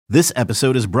This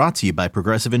episode is brought to you by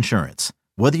Progressive Insurance.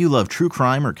 Whether you love true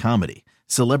crime or comedy,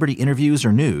 celebrity interviews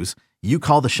or news, you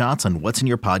call the shots on what's in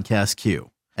your podcast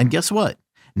queue. And guess what?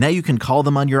 Now you can call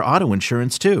them on your auto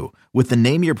insurance too with the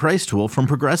Name Your Price tool from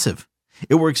Progressive.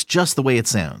 It works just the way it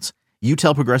sounds. You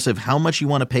tell Progressive how much you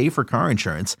want to pay for car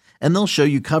insurance, and they'll show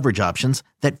you coverage options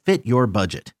that fit your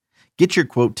budget. Get your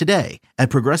quote today at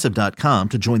Progressive.com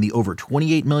to join the over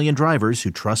 28 million drivers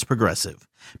who trust Progressive.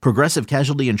 Progressive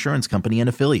Casualty Insurance Company and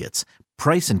Affiliates.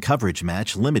 Price and coverage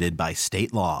match limited by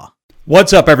state law.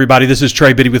 What's up, everybody? This is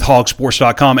Trey Biddy with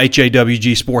hogsports.com,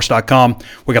 HAWGsports.com.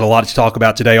 We got a lot to talk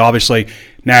about today. Obviously,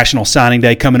 National Signing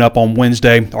Day coming up on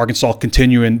Wednesday. Arkansas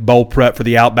continuing bowl prep for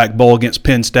the Outback Bowl against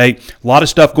Penn State. A lot of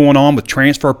stuff going on with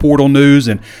transfer portal news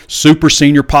and super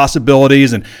senior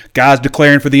possibilities and guys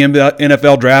declaring for the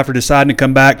NFL draft or deciding to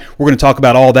come back. We're going to talk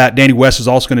about all that. Danny West is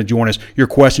also going to join us. Your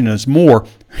questions and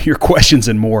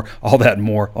more, all that and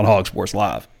more on Hog Sports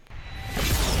Live.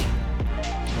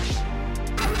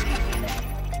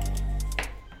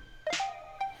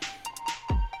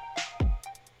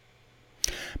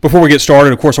 Before we get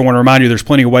started, of course, I want to remind you there's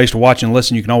plenty of ways to watch and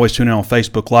listen. You can always tune in on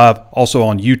Facebook Live, also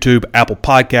on YouTube, Apple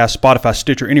Podcasts, Spotify,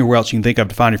 Stitcher, anywhere else you can think of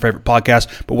to find your favorite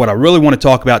podcast. But what I really want to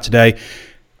talk about today,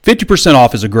 50%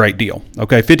 off is a great deal,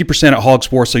 okay? 50% at Hog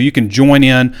Sports, so you can join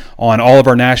in on all of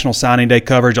our National Signing Day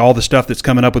coverage, all the stuff that's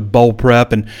coming up with bowl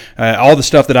prep, and all the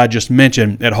stuff that I just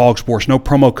mentioned at Hog Sports. No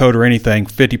promo code or anything,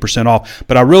 50% off.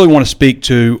 But I really want to speak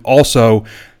to also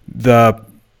the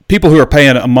people who are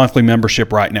paying a monthly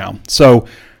membership right now. So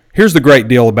here's the great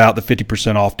deal about the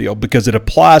 50% off deal, because it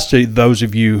applies to those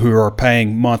of you who are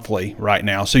paying monthly right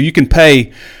now. So you can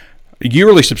pay a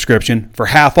yearly subscription for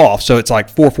half off. So it's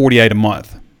like $448 a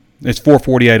month. It's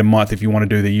 $448 a month if you want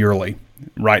to do the yearly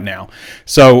right now.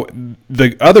 So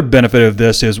the other benefit of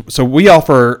this is, so we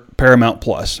offer Paramount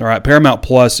Plus. All right, Paramount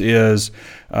Plus is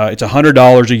it's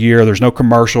 $100 a year. There's no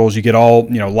commercials. You get all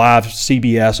live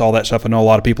CBS, all that stuff. I know a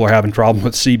lot of people are having trouble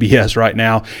with CBS right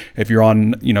now if you're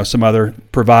on some other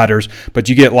providers, but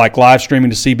you get like live streaming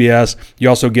to CBS. You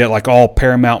also get like all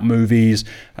Paramount movies.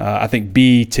 I think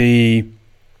BET,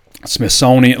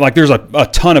 Smithsonian, like there's a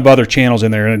ton of other channels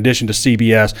in there in addition to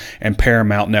CBS and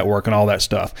Paramount Network and all that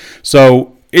stuff.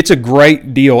 So it's a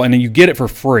great deal, and then you get it for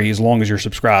free as long as you're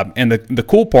subscribed. And the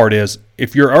cool part is,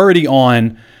 if you're already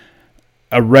on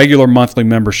a regular monthly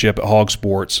membership at Hog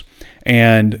Sports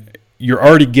and you're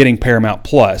already getting Paramount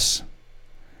Plus,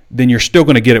 then you're still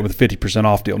going to get it with a 50%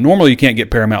 off deal. Normally you can't get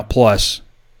Paramount Plus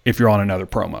if you're on another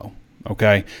promo.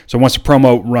 Okay, so once the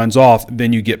promo runs off,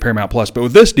 then you get Paramount Plus. But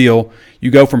with this deal,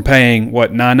 you go from paying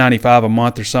 $9.95 a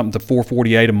month or something to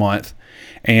 $448 a month,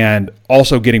 and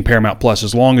also getting Paramount Plus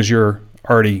as long as you're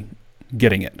already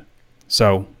getting it.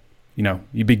 So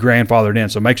you'd be grandfathered in.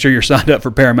 So make sure you're signed up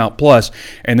for Paramount Plus,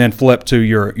 and then flip to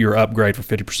your upgrade for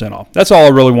 50% off. That's all I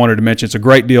really wanted to mention. It's a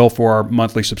great deal for our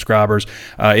monthly subscribers.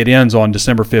 It ends on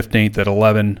December 15th at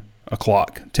 11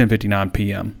 o'clock, 10:59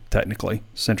 p.m. technically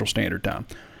Central Standard Time.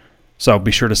 So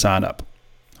be sure to sign up.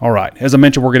 All right. As I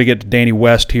mentioned, we're going to get to Danny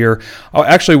West here. I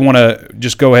actually want to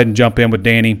just go ahead and jump in with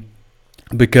Danny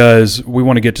because we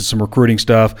want to get to some recruiting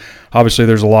stuff. Obviously,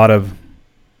 there's a lot of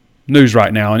news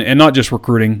right now, and not just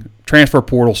recruiting. Transfer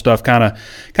portal stuff kind of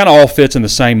all fits in the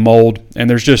same mold, and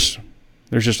there's just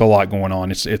a lot going on.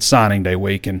 It's signing day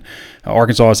week, and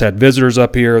Arkansas has had visitors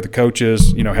up here. The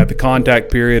coaches, had the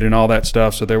contact period and all that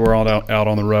stuff, so they were all out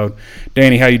on the road.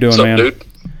 Danny, how you doing, man? Dude?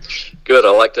 Good.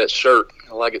 I like that shirt.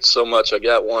 I like it so much. I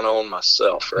got one on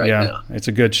myself now. Yeah, it's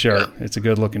a good shirt. Yeah. It's a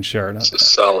good-looking shirt. It's a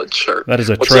solid shirt. That is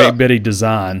a Trey Biddy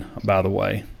design, by the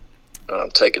way.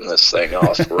 I'm taking this thing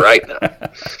off right now.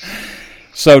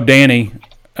 So, Danny,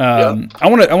 I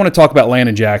want to talk about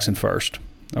Landon Jackson first.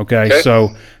 Okay.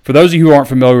 So, for those of you who aren't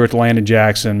familiar with Landon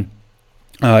Jackson,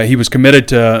 he was committed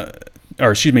to,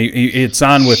 he had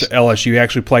signed with LSU. He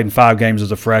actually played in 5 games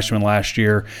as a freshman last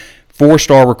year.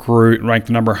 4-star recruit, ranked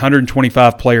the number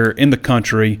 125 player in the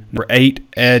country, number 8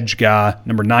 edge guy,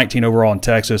 number 19 overall in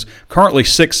Texas, currently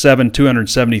 6'7",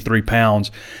 273 pounds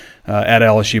at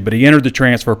LSU. But he entered the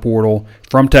transfer portal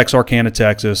from Texarkana,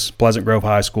 Texas, Pleasant Grove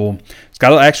High School. He's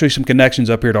got actually some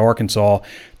connections up here to Arkansas.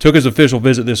 Took his official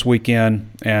visit this weekend,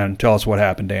 and tell us what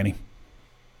happened, Danny.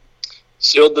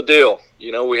 Sealed the deal.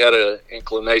 We had an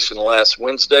inclination last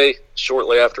Wednesday,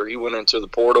 shortly after he went into the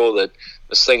portal, that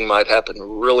this thing might happen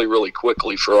really, really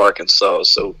quickly for Arkansas.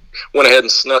 So went ahead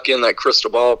and snuck in that crystal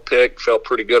ball pick, felt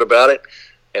pretty good about it.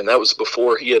 And that was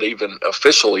before he had even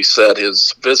officially set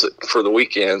his visit for the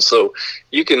weekend. So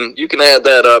you can add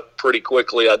that up pretty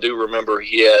quickly. I do remember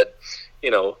he had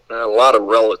a lot of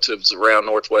relatives around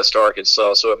Northwest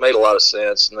Arkansas, so it made a lot of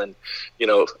sense. And then,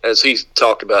 as he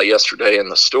talked about yesterday in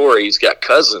the story, he's got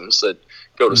cousins that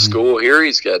go to school here.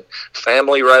 He's got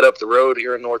family right up the road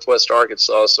here in Northwest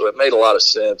Arkansas, so it made a lot of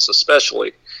sense,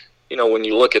 especially, when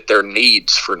you look at their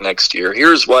needs for next year.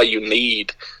 Here's why you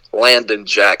need Landon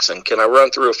Jackson. Can I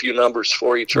run through a few numbers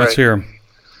for you, Trey? Let's hear 'em.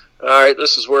 All right,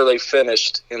 this is where they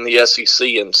finished in the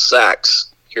SEC in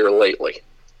sacks here lately.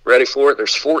 Ready for it?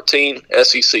 There's 14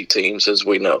 SEC teams, as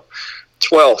we know.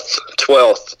 12th,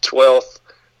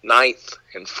 9th,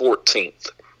 and 14th.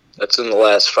 That's in the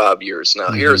last 5 years. Now,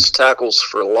 here's tackles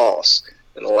for loss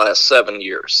in the last 7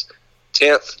 years.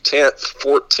 10th,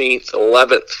 14th,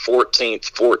 11th,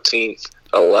 14th,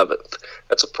 11th.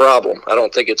 That's a problem. I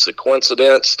don't think it's a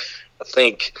coincidence. I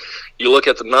think you look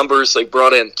at the numbers, they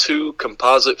brought in 2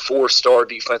 composite 4-star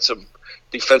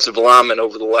defensive linemen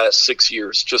over the last 6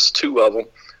 years, just 2 of them.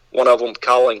 One of them,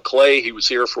 Colin Clay, he was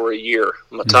here for a year.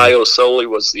 Matayo Soli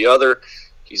was the other.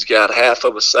 He's got half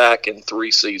of a sack in 3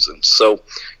 seasons. So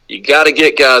you got to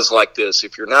get guys like this.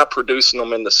 If you're not producing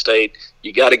them in the state,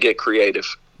 you got to get creative.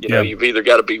 You've either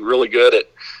got to be really good at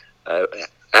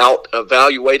out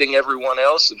evaluating everyone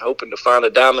else and hoping to find a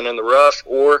diamond in the rough,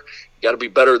 or you got to be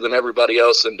better than everybody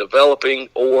else in developing,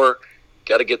 or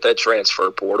got to get that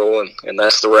transfer portal, and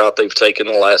that's the route they've taken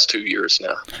the last 2 years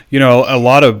now. A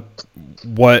lot of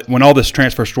when all this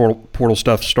transfer portal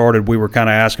stuff started, we were kind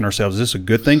of asking ourselves, is this a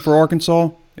good thing for Arkansas?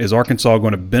 Is Arkansas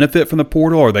going to benefit from the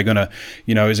portal, or are they going to,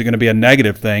 is it going to be a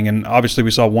negative thing? And obviously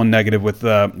we saw one negative with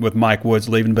Mike Woods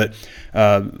leaving, but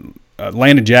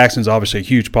Landon Jackson's obviously a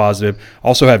huge positive.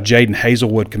 Also have Jaden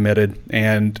Hazelwood committed,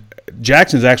 and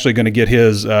Jackson's actually going to get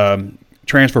his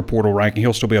transfer portal ranking.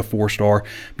 He'll still be a 4-star.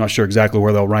 I'm not sure exactly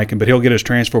where they'll rank him, but he'll get his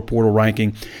transfer portal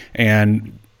ranking,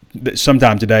 and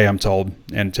sometime today, I'm told,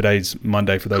 and today's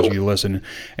Monday for those of you listening.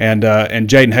 And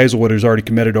Jaden Hazelwood, who's already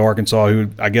committed to Arkansas, who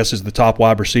I guess is the top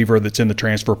wide receiver that's in the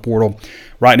transfer portal.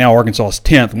 Right now, Arkansas is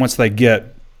 10th. Once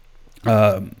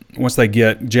they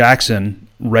get Jackson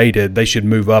rated, they should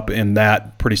move up in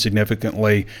that pretty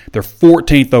significantly. They're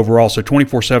 14th overall, so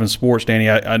 24/7 Sports, Danny,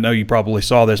 I know you probably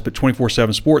saw this, but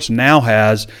 24/7 Sports now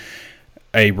has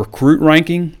a recruit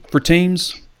ranking for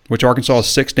teams, which Arkansas is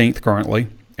 16th currently.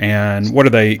 And what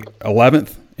are they,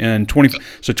 11th? And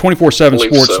 24/7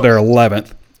 Sports, so they're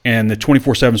 11th. And the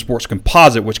 24/7 Sports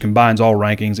Composite, which combines all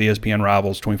rankings, ESPN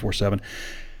Rivals, 24/7,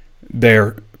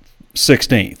 they're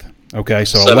 16th. Okay,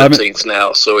 so 17th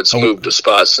now, so it's moved a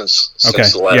spot since the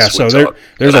last week. Yeah, so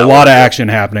there's a lot of action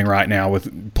happening right now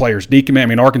with players decommitting. I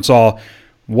mean, Arkansas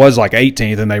was like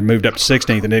 18th, and they moved up to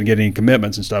 16th and didn't get any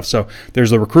commitments and stuff. So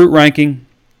there's the recruit ranking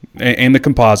and the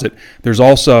composite. There's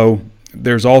also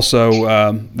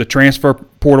the transfer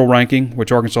portal ranking,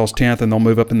 which Arkansas is 10th, and they'll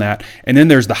move up in that. And then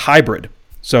there's the hybrid.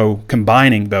 So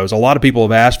combining those, a lot of people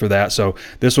have asked for that. So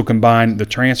this will combine the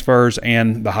transfers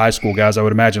and the high school guys. I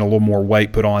would imagine a little more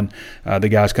weight put on the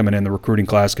guys coming in the recruiting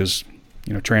class, because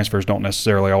transfers don't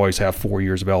necessarily always have 4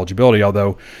 years of eligibility.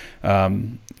 Although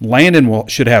Landon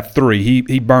should have 3.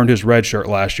 He burned his red shirt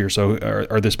last year,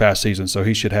 or this past season, so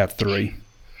he should have 3.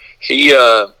 He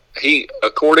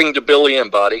according to Billy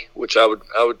Embody, which I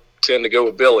would tend to go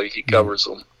with Billy, he covers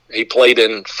them. He played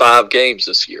in 5 games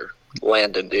this year.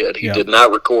 Landon did. He did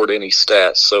not record any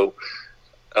stats, so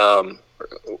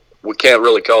we can't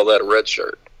really call that a red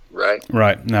shirt, right?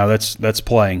 Right. No, that's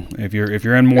playing. If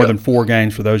you're in more than 4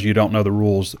 games, for those of you who don't know the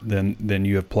rules, then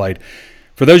you have played.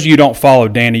 For those of you who don't follow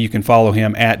Danny, you can follow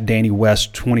him at Danny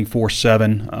West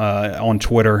 24/7 on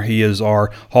Twitter. He is our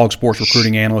Hog Sports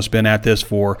recruiting analyst. Been at this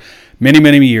for many,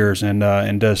 many years, and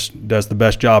does the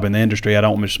best job in the industry. I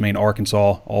don't just mean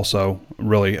Arkansas, also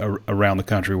really around the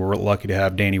country. We're lucky to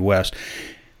have Danny West.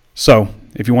 So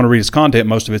if you want to read his content,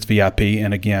 most of it's VIP.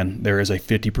 And again, there is a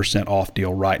 50% off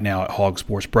deal right now at Hog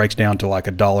Sports. Breaks down to like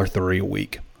 $1.03 a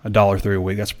week. $1.03 a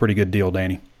week. That's a pretty good deal,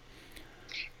 Danny.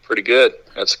 Pretty good.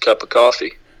 That's a cup of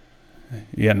coffee.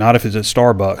 Yeah, not if it's at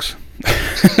Starbucks.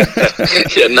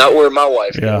 Yeah, not where my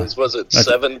wife goes. Was it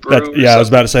 7 brew? I was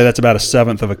about to say that's about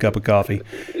 1/7 of a cup of coffee.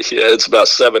 Yeah, it's about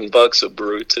 $7 a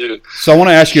brew too. So I want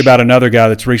to ask you about another guy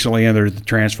that's recently entered the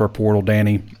transfer portal,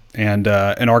 Danny. And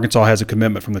Arkansas has a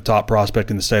commitment from the top prospect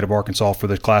in the state of Arkansas for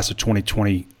the class of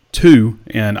 2022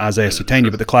 in Isaiah Satania.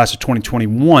 But the class of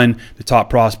 2021, the top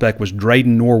prospect was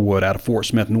Drayden Norwood out of Fort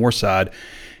Smith Northside.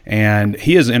 And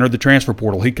he has entered the transfer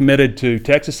portal. He committed to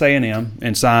Texas A&M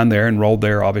and signed there, enrolled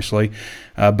there, obviously.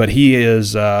 But he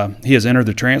has entered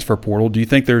the transfer portal. Do you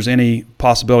think there's any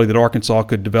possibility that Arkansas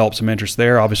could develop some interest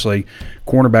there? Obviously,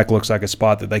 cornerback looks like a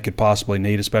spot that they could possibly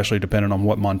need, especially depending on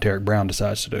what Monteric Brown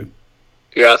decides to do.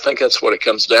 Yeah, I think that's what it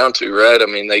comes down to, right? I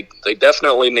mean, they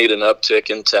definitely need an uptick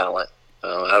in talent.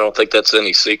 I don't think that's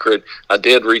any secret. I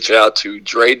did reach out to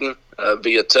Drayden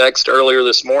via text earlier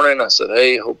this morning. I said,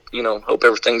 hey, hope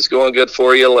everything's going good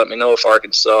for you. Let me know if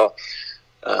Arkansas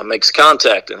makes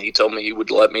contact. And he told me he would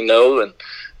let me know. And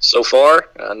so far,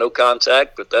 no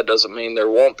contact, but that doesn't mean there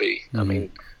won't be. Mm-hmm. I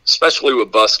mean, especially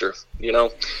with Buster.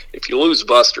 If you lose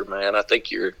Buster, man, I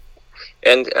think you're –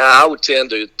 and I would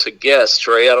tend to guess,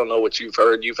 Trey, I don't know what you've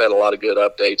heard. You've had a lot of good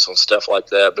updates on stuff like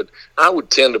that, but I would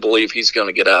tend to believe he's going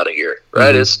to get out of here,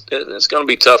 right? Mm-hmm. It's going to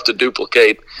be tough to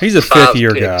duplicate. He's a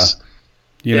fifth-year guy.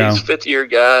 He's a fifth-year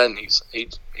guy, and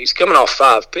he's coming off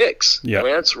 5 picks. Yeah. I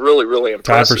mean, that's really, really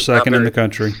impressive. Tied for second in the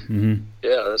country. Mm-hmm.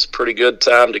 Yeah, that's a pretty good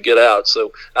time to get out.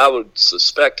 So I would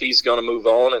suspect he's going to move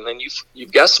on, and then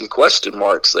you've got some question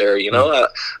marks there.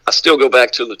 I still go back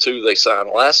to the 2 they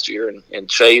signed last year, and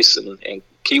Chase and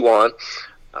Kewan.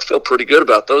 I feel pretty good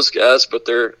about those guys, but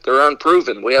they're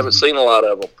unproven. We haven't seen a lot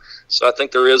of them. So I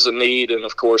think there is a need, and,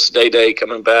 of course, Day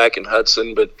coming back and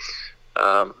Hudson. But,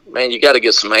 man, you got to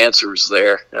get some answers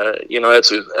there.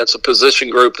 That's a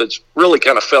position group that's really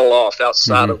kind of fell off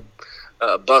outside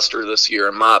of Buster this year,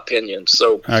 in my opinion.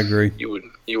 So I agree.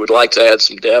 You would like to add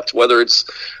some depth, whether it's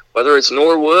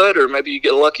Norwood or maybe you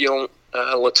get lucky on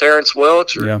LaTerrence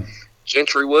Welch or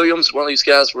Gentry Williams. One of these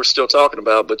guys we're still talking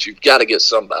about, but you've got to get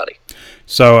somebody.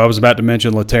 So I was about to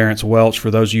mention LaTerrence Welch. For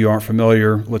those of you who aren't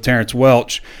familiar, LaTerrence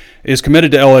Welch is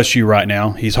committed to LSU right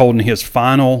now. He's holding his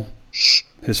final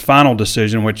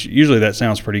decision, which usually that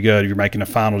sounds pretty good. If you're making a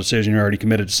final decision, you're already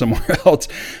committed to somewhere else.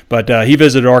 But he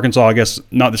visited Arkansas, I guess,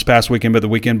 not this past weekend, but the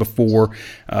weekend before.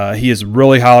 He is a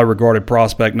really highly regarded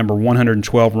prospect, number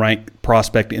 112 ranked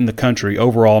prospect in the country.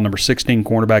 Overall, number 16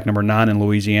 cornerback, number 9 in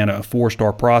Louisiana, a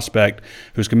 4-star prospect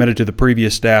who's committed to the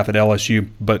previous staff at LSU,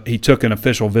 but he took an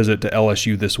official visit to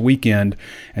LSU this weekend,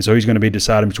 and so he's going to be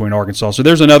deciding between Arkansas. So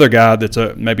there's another guy that's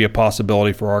maybe a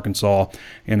possibility for Arkansas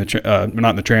in the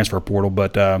not in the transfer portal,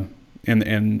 but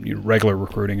in regular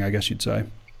recruiting, I guess you'd say.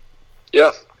 Yeah,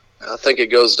 I think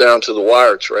it goes down to the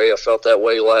wire, Trey. I felt that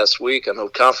way last week. I know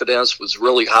confidence was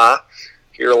really high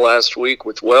here last week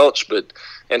with Welch,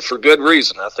 and for good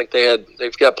reason. I think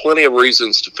they've got plenty of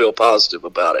reasons to feel positive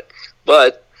about it.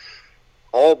 But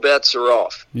all bets are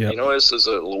off. Yep. This is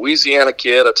a Louisiana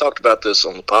kid. I talked about this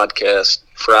on the podcast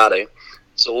Friday.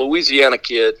 It's a Louisiana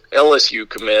kid, LSU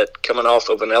commit, coming off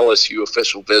of an LSU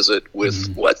official visit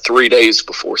with, 3 days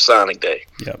before signing day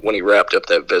when he wrapped up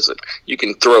that visit. You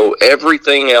can throw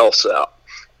everything else out.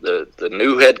 The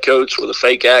new head coach with a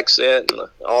fake accent and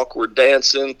the awkward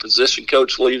dancing, position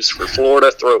coach leaves for Florida,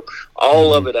 throw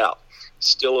all of it out.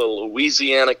 Still a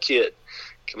Louisiana kid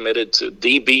committed to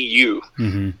DBU.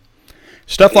 Mm-hmm.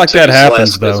 Stuff like that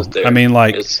happens, though. I mean,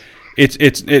 like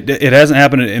it hasn't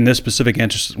happened in this specific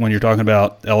interest when you're talking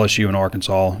about LSU and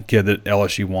Arkansas, kid that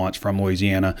LSU wants from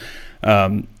Louisiana.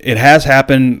 It has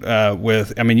happened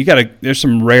with. I mean, there's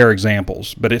some rare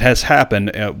examples, but it has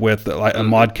happened with like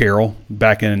Ahmad Carroll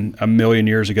back in a million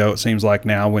years ago. It seems like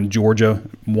now when Georgia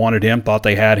wanted him, thought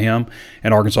they had him,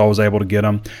 and Arkansas was able to get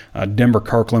him. Denver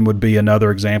Kirkland would be another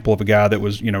example of a guy that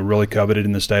was really coveted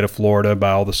in the state of Florida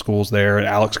by all the schools there. And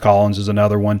Alex Collins is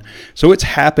another one. So it's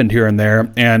happened here and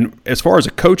there. And as far as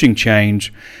a coaching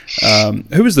change,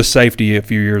 who was the safety a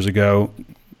few years ago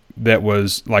that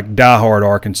was like diehard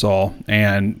Arkansas,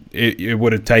 and it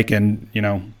would have taken, it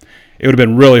would have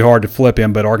been really hard to flip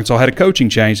him, but Arkansas had a coaching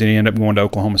change and he ended up going to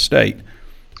Oklahoma State.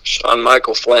 Sean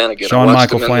Michael Flanagan.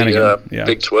 Yeah.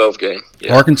 Big 12 game.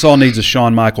 Yeah. Arkansas needs a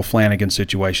Sean Michael Flanagan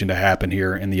situation to happen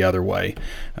here in the other way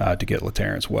to get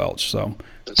LaTerrence Welch. So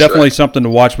that's definitely right. Something to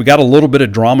watch. We got a little bit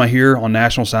of drama here on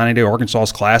National Signing Day.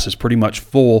 Arkansas's class is pretty much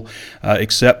full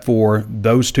except for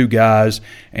those 2 guys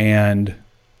and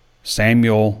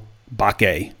Samuel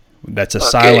Bake. That's a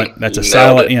silent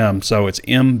M, so it's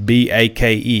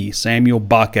M-B-A-K-E, Samuel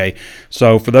Bake.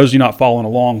 So for those of you not following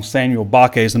along, Samuel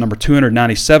Bake is the number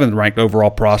 297th ranked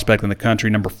overall prospect in the country,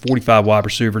 number 45 wide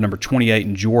receiver, number 28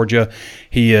 in Georgia.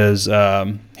 He's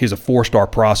a 4-star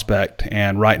prospect,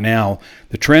 and right now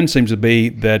the trend seems to be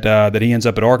that he ends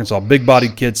up at Arkansas.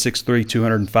 Big-bodied kid, 6'3",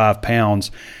 205 pounds.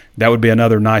 That would be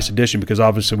another nice addition because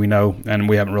obviously we know, and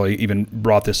we haven't really even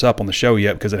brought this up on the show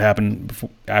yet because it happened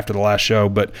after the last show,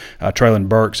 but Traylon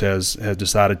Burks has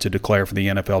decided to declare for the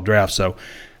NFL draft. So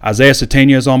Isaiah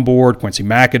Sategna is on board, Quincy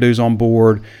McAdoo's on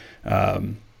board,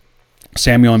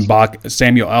 Samuel Bake.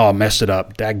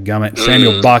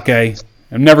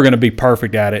 I'm never going to be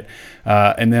perfect at it.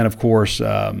 And then, of course,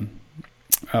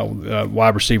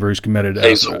 wide receiver who's committed.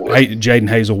 Jaden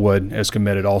Hazelwood is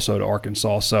committed also to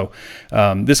Arkansas. So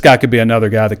this guy could be another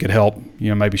guy that could help,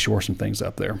 maybe shore some things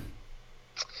up there.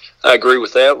 I agree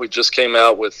with that. We just came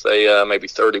out with maybe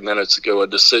 30 minutes ago a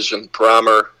decision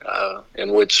primer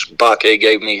in which Bakke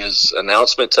gave me his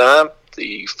announcement time,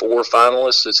 the 4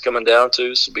 finalists it's coming down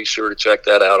to, so be sure to check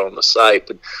that out on the site.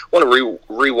 But I want to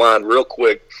rewind real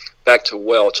quick back to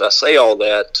Welch. I say all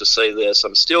that to say this.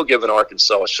 I'm still giving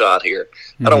Arkansas a shot here.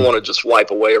 I don't want to just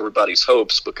wipe away everybody's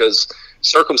hopes because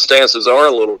circumstances are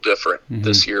a little different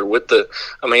this year.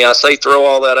 I say throw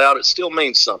all that out, it still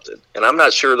means something. And I'm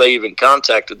not sure they even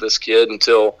contacted this kid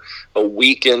until a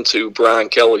week into Brian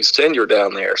Kelly's tenure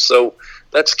down there. So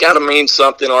that's got to mean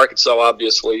something. Arkansas,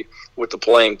 obviously, with the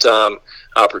playing time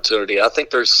opportunity. I think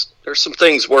there's some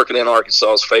things working in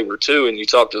Arkansas's favor, too. And you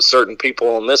talk to certain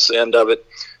people on this end of it,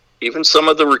 even some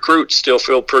of the recruits still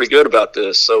feel pretty good about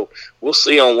this. So we'll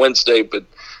see on Wednesday. But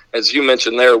as you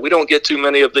mentioned there, we don't get too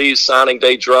many of these signing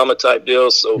day drama type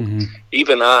deals. So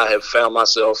even I have found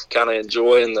myself kind of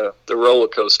enjoying the roller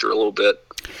coaster a little bit.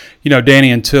 You know,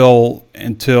 Danny, until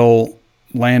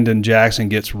Landon Jackson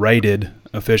gets rated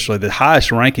officially, the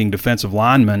highest ranking defensive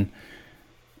lineman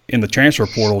in the transfer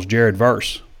portal is Jared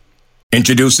Verse.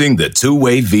 Introducing the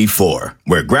Two-Way V4,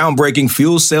 where groundbreaking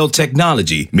fuel cell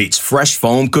technology meets fresh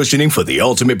foam cushioning for the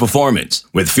ultimate performance.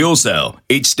 With Fuel Cell,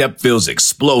 each step feels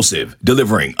explosive,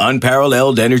 delivering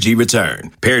unparalleled energy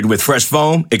return. Paired with fresh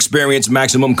foam, experience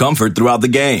maximum comfort throughout the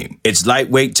game. Its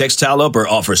lightweight textile upper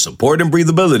offers support and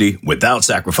breathability without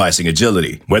sacrificing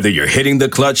agility. Whether you're hitting the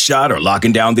clutch shot or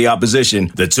locking down the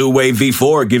opposition, the Two-Way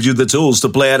V4 gives you the tools to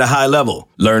play at a high level.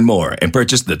 Learn more and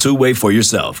purchase the Two-Way for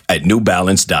yourself at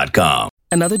newbalance.com.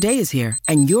 Another day is here,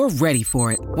 and you're ready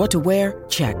for it. What to wear?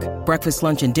 Check. Breakfast,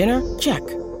 lunch, and dinner? Check.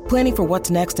 Planning for what's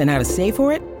next and how to save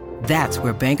for it? That's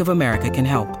where Bank of America can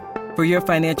help. For your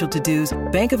financial to-dos,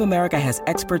 Bank of America has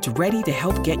experts ready to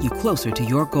help get you closer to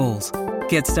your goals.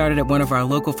 Get started at one of our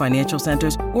local financial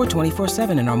centers or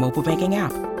 24/7 in our mobile banking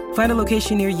app. Find a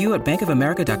location near you at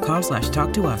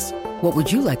bankofamerica.com/talktous. What would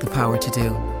you like the power to do?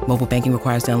 Mobile banking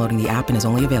requires downloading the app and is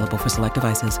only available for select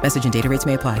devices. Message and data rates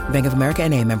may apply. Bank of America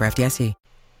N.A., member FDIC.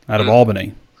 Out of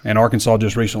Albany, and Arkansas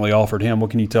just recently offered him.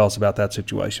 What can you tell us about that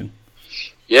situation?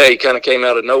 Yeah, he kind of came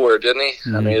out of nowhere, didn't he?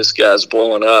 I mean, this guy's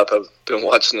blowing up. I've been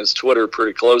watching his Twitter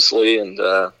pretty closely and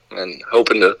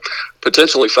hoping to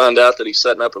potentially find out that he's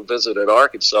setting up a visit at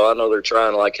Arkansas. I know they're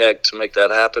trying like heck to make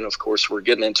that happen. Of course, we're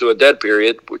getting into a dead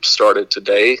period, which started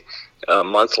today, a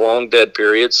month-long dead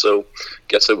period. So I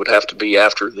guess it would have to be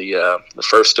after the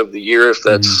first of the year if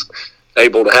that's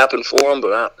able to happen for him.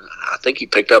 But I think he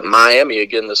picked up Miami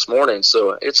again this morning.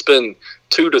 So it's been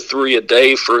 2 to 3 a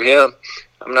day for him.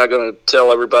 I'm not going to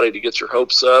tell everybody to get your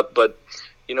hopes up, but,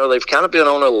 you know, they've kind of been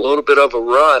on a little bit of a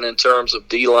run in terms of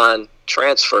D-line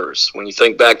transfers. When you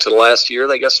think back to last year,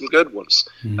 they got some good ones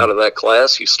out of that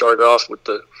class. You started off with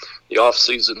the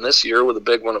offseason this year with a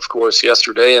big one, of course,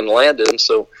 yesterday in Landon.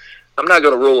 So I'm not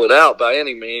going to rule it out by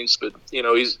any means, but, you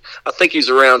know, I think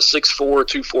he's around 6'4",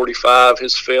 245.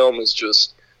 His film is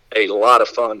just a lot of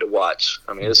fun to watch.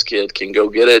 I mean, this kid can go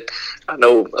get it. I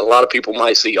know a lot of people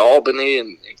might see Albany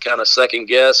and kind of second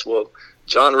guess. Well,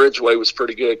 John Ridgway was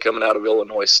pretty good coming out of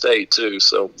Illinois State too.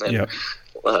 So,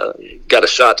 got a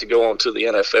shot to go on to the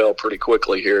NFL pretty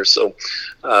quickly here. So,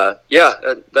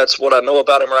 that's what I know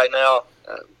about him right now.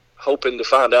 Hoping to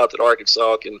find out that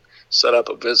Arkansas can set up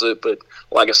a visit. But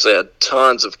like I said,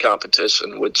 tons of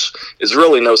competition, which is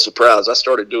really no surprise. I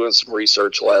started doing some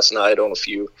research last night on a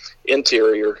few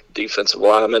interior defensive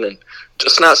linemen and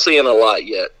just not seeing a lot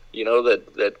yet. You know,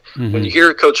 that when you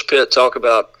hear Coach Pitt talk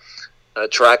about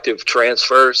attractive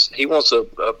transfers, he wants a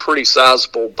pretty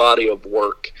sizable body of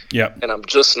work. Yeah. And I'm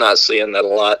just not seeing that a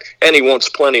lot. And he wants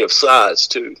plenty of size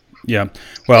too. Yeah.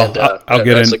 Well, and,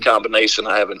 that's a combination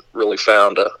I haven't really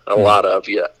found a lot of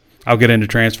yet. I'll get into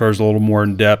transfers a little more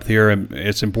in depth here, and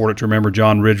it's important to remember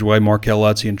John Ridgway, Markel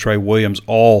Utzy, and Trey Williams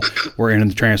all were in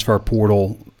the transfer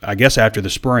portal, I guess, after the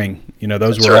spring. You know,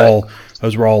 those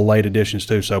were all late additions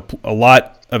too. So a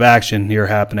lot of action here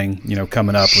happening, you know,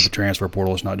 coming up with the transfer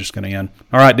portal. It's not just going to end.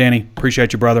 All right, Danny,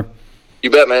 appreciate you, brother. You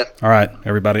bet, man. All right,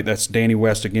 everybody, that's Danny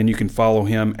West again. You can follow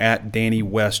him at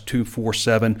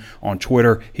DannyWest247 on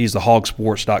Twitter. He's the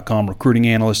hogsports.com recruiting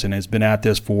analyst and has been at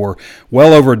this for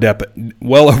well over a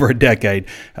decade.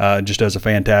 Just does a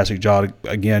fantastic job.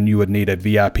 Again, you would need a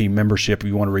VIP membership if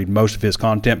you want to read most of his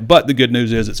content. But the good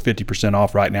news is it's 50%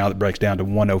 off right now. That breaks down to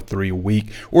 $103 a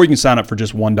week. Or you can sign up for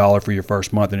just $1 for your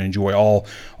first month and enjoy all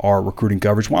our recruiting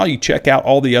coverage while you check out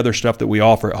all the other stuff that we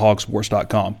offer at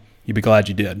hogsports.com. You'd be glad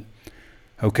you did.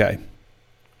 Okay.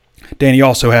 Danny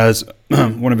also has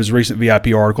one of his recent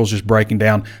VIP articles just breaking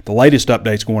down the latest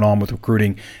updates going on with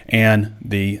recruiting and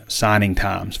the signing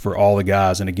times for all the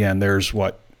guys. And again, there's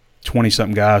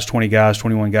 20-something guys, 20 guys,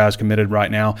 21 guys committed right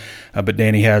now. But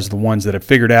Danny has the ones that have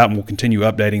figured out, and we'll continue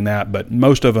updating that. But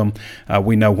most of them,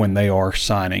 we know when they are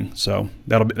signing. So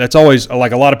that's always,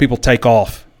 like, a lot of people take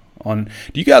off on.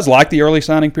 Do you guys like the early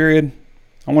signing period?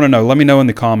 I want to know. Let me know in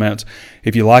the comments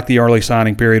if you like the early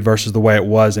signing period versus the way it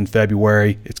was in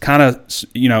February. It's kind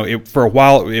of, for a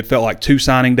while it felt like 2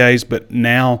 signing days, but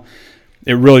now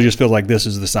it really just feels like this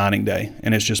is the signing day,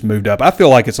 and it's just moved up. I feel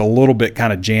like it's a little bit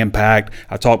kind of jam-packed.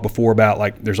 I talked before about,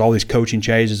 like, there's all these coaching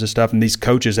changes and stuff, and these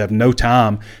coaches have no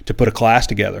time to put a class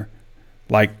together.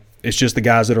 Like, it's just the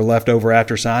guys that are left over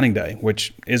after signing day,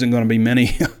 which isn't going to be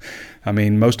many. I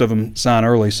mean, most of them sign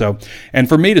early. So, and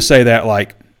for me to say that,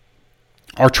 like,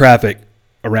 our traffic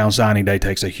around signing day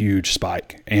takes a huge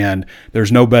spike, and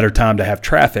there's no better time to have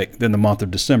traffic than the month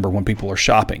of December when people are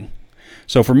shopping.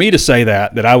 So for me to say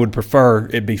that I would prefer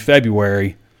it be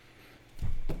February,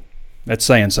 that's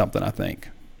saying something, I think,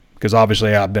 because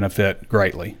obviously I benefit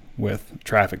greatly with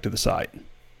traffic to the site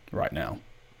right now.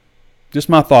 Just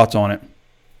my thoughts on it.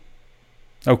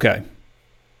 Okay.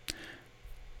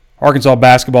 Arkansas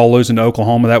basketball losing to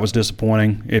Oklahoma, that was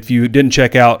disappointing. If you didn't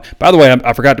check out, by the way,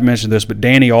 I forgot to mention this, but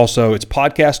Danny also, it's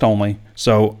podcast only,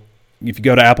 so if you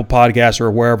go to Apple Podcasts or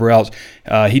wherever else,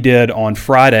 he did on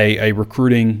Friday a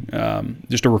recruiting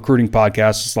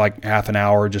podcast. It's like half an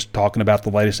hour just talking about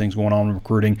the latest things going on in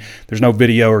recruiting. There's no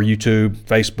video or YouTube,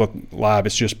 Facebook Live.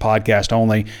 It's just podcast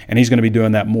only, and he's going to be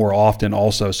doing that more often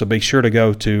also. So be sure to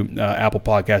go to Apple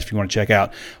Podcasts if you want to check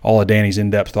out all of Danny's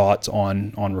in-depth thoughts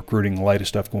on recruiting, the latest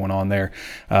stuff going on there.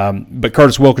 But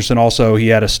Curtis Wilkerson also, he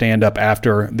had a stand-up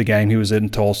after the game. He was in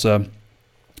Tulsa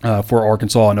for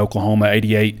Arkansas and Oklahoma,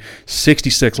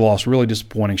 88-66 loss. Really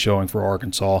disappointing showing for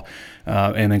Arkansas.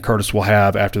 And then Curtis will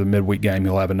have, after the midweek game,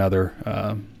 he'll have another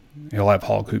he'll have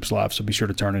Hog Hoops Live, so be sure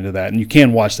to turn into that. And you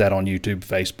can watch that on YouTube,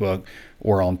 Facebook,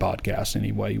 or on podcasts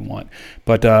any way you want.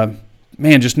 But,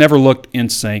 man, just never looked in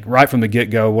sync. Right from the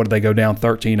get-go, what did they go down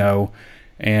 13-0?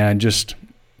 And just,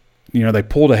 they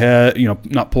pulled ahead,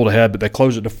 not pulled ahead, but they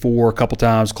closed it to 4 a couple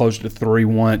times, closed it to 3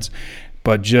 once.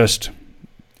 But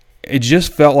it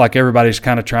just felt like everybody's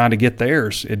kind of trying to get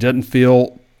theirs. It doesn't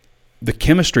feel – the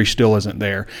chemistry still isn't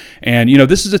there. And,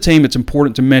 this is a team that's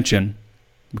important to mention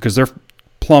because they're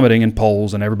plummeting in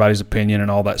polls and everybody's opinion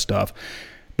and all that stuff.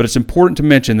 But it's important to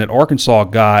mention that Arkansas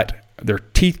got their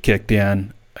teeth kicked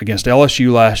in against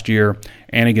LSU last year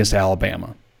and against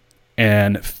Alabama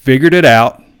and figured it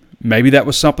out. Maybe that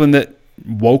was something that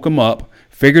woke them up,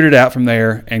 figured it out from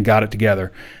there, and got it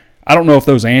together. I don't know if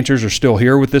those answers are still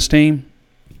here with this team.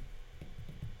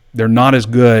 They're not as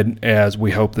good as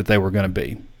we hoped that they were going to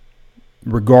be.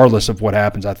 Regardless of what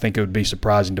happens, I think it would be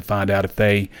surprising to find out if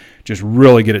they just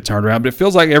really get it turned around. But it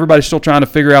feels like everybody's still trying to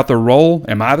figure out their role.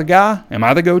 Am I the guy? Am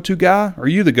I the go-to guy? Or are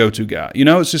you the go-to guy?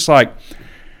 It's just like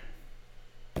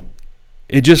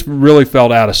it just really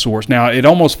felt out of sorts. Now, it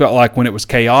almost felt like when it was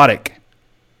chaotic,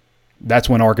 that's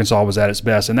when Arkansas was at its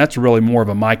best. And that's really more of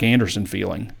a Mike Anderson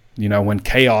feeling. When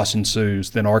chaos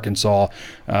ensues, then Arkansas,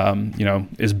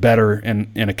 is better in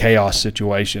a chaos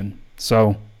situation.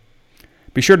 So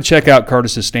be sure to check out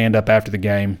Curtis's stand-up after the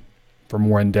game for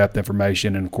more in-depth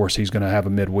information. And, of course, he's going to have a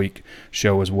midweek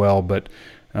show as well. But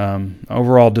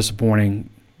overall, disappointing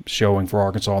showing for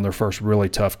Arkansas in their first really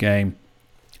tough game.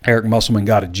 Eric Musselman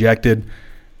got ejected.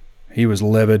 He was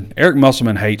livid. Eric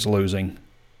Musselman hates losing.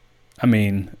 I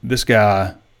mean, this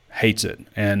guy hates it.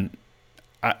 And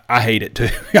I hate it too.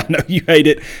 I know you hate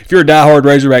it. If you're a diehard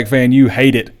Razorback fan, you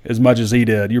hate it as much as he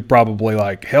did. You're probably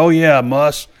like, hell yeah,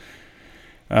 Muss.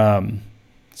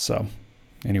 So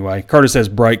anyway, Curtis has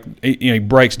he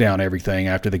breaks down everything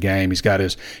after the game. He's got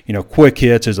his quick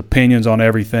hits, his opinions on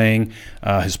everything,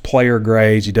 his player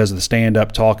grades. He does the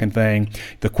stand-up talking thing.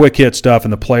 The quick hit stuff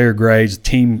and the player grades,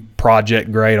 team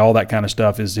project grade, all that kind of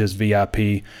stuff is his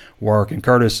VIP work. And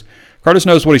Curtis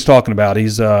knows what he's talking about.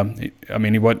 He's, he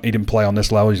didn't play on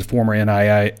this level. He's a former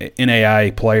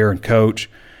NAIA player and coach.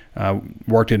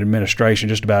 Worked in administration,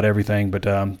 just about everything, but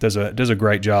does a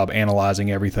great job analyzing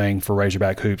everything for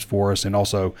Razorback Hoops for us, and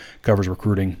also covers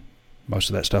recruiting. Most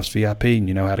of that stuff's VIP, and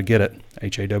you know how to get it.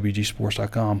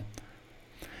 HAWGsports.com.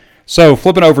 So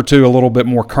flipping over to a little bit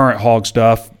more current Hog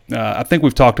stuff. I think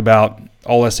we've talked about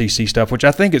all SEC stuff, which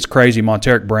I think it's crazy.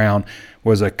 Monteric Brown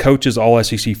was a coach's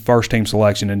all-SEC first-team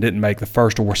selection and didn't make the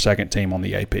first or second team on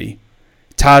the AP.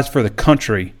 Ties for the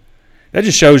country. That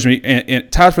just shows me,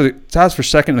 and ties for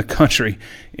second in the country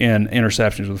in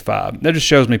interceptions with 5. That just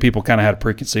shows me people kind of had a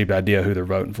preconceived idea who they're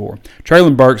voting for.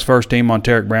 Traylon Burks, first team.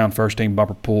 Monteric Brown, first team.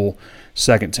 Bumper Pool,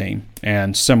 second team.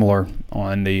 And similar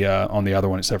on the other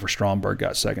one, except for Stromberg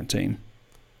got second team.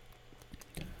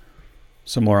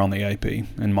 similar on the AP,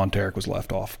 and Monteric was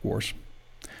left off, of course.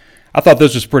 I thought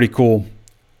this was pretty cool.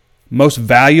 Most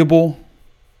valuable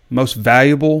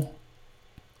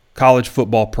college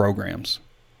football programs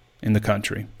in the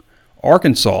country.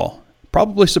 Arkansas,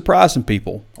 probably surprising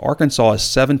people. Arkansas is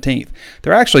 17th.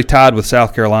 They're actually tied with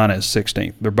South Carolina as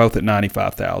 16th. They're both at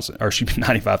 95,000. Or should be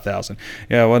 95,000.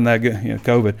 Yeah, wasn't that good?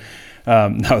 COVID.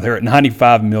 No, they're at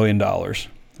 $95 million.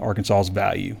 Arkansas's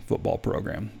value football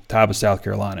program, tied with South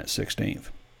Carolina at 16th.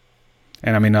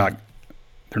 And I mean, they're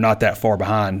not that far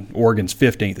behind. Oregon's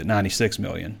 15th at $96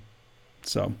 million.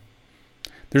 So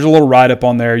there's a little write-up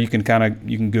on there. You can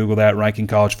Google that, ranking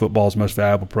college football's most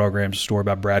valuable programs, a story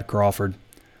by Brad Crawford.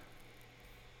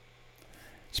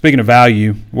 Speaking of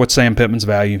value, what's Sam Pittman's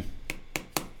value?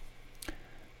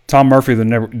 Tom Murphy of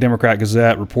the Democrat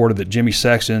Gazette reported that Jimmy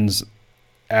Sexton's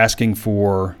asking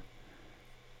for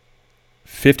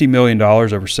 $50 million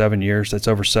over 7 years. That's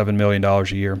over $7 million a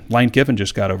year. Lane Kiffin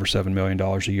just got over $7 million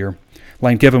a year.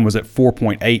 Lane Kiffin was at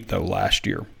 4.8 though last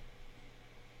year.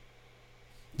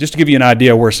 Just to give you an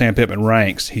idea where Sam Pittman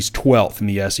ranks, he's 12th in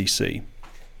the SEC.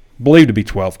 Believed to be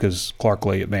 12th because Clark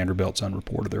Lee at Vanderbilt's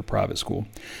unreported, their private school.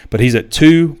 But he's at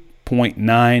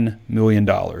 $2.9 million,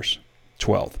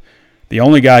 12th. The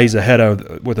only guy he's ahead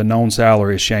of with a known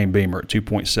salary is Shane Beamer at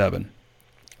 2.7.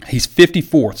 He's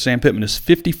 54th. Sam Pittman is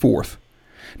 54th.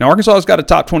 Now, Arkansas has got a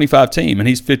top 25 team, and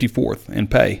he's 54th in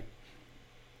pay.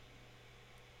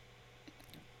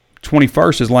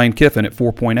 21st is Lane Kiffin at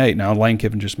 4.8. Now, Lane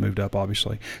Kiffin just moved up,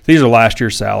 obviously. These are last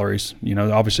year's salaries. You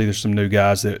know, obviously there's some new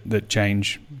guys that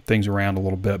change things around a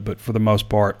little bit, but for the most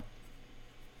part,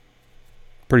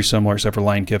 pretty similar, except for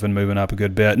Lane Kiffin moving up a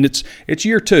good bit. And it's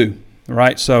year two,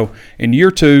 right? So in year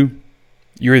two,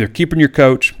 you're either keeping your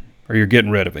coach or you're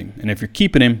getting rid of him. And if you're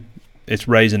keeping him, it's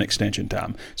raising extension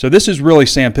time. So this is really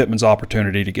Sam Pittman's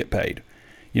opportunity to get paid.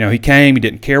 You know, he came, he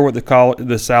didn't care what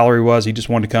the salary was, he just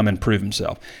wanted to come and prove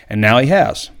himself. And now he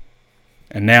has.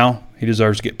 And now he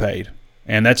deserves to get paid.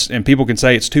 And people can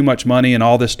say it's too much money and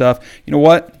all this stuff. You know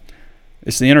what?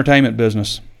 It's the entertainment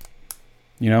business.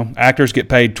 You know, actors get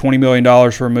paid $20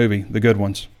 million for a movie, the good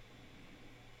ones.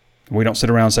 We don't sit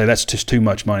around and say that's just too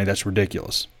much money, that's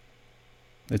ridiculous.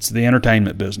 It's the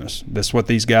entertainment business. That's what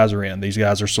these guys are in. These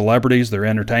guys are celebrities. They're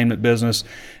entertainment business,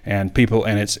 and people,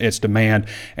 and it's demand.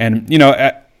 And you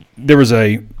know, there was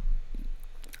a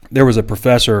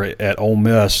professor at Ole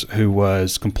Miss who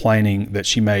was complaining that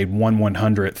she made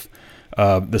 1/100th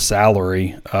of the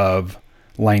salary of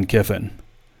Lane Kiffin.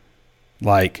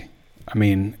 Like, I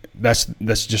mean, that's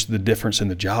just the difference in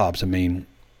the jobs. I mean,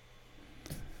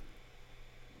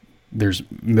 there's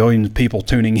millions of people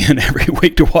tuning in every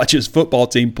week to watch his football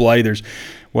team play. There's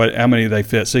how many do they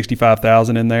fit?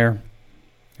 65,000 in there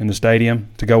in the stadium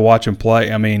to go watch him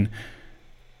play. I mean,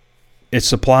 it's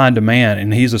supply and demand,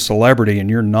 and he's a celebrity and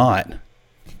you're not.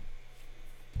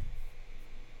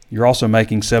 You're also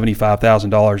making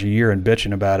 $75,000 a year and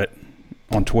bitching about it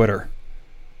on Twitter.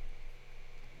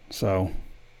 So,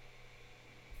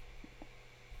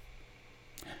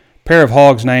 pair of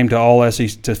Hogs named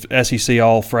to SEC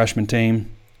all freshman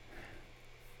team.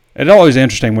 It's always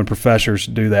interesting when professors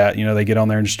do that. You know, they get on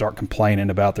there and just start complaining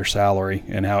about their salary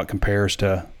and how it compares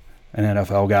to an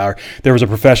NFL guy. There was a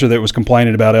professor that was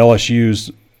complaining about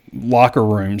LSU's locker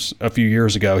rooms a few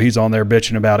years ago. He's on there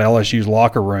bitching about LSU's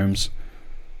locker rooms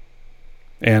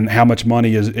and how much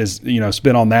money is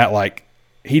spent on that. Like,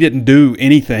 he didn't do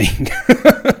anything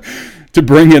to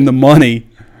bring in the money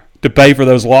to pay for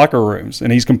those locker rooms,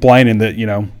 and he's complaining that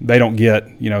they don't get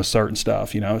certain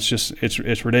stuff. It's just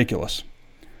it's ridiculous.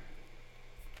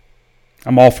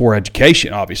 I'm all for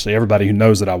education, obviously. Everybody who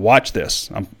knows that I watch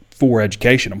this, I'm for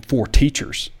education. I'm for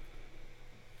teachers.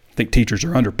 I think teachers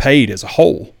are underpaid as a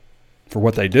whole for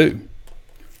what they do.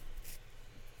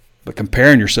 But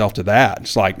comparing yourself to that,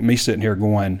 it's like me sitting here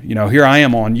going, here I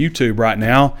am on YouTube right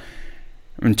now,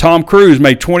 and Tom Cruise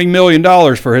made $20 million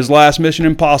for his last Mission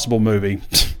Impossible movie.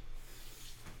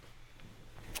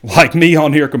 Like me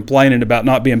on here complaining about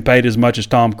not being paid as much as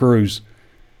Tom Cruise.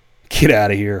 Get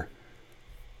out of here.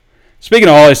 Speaking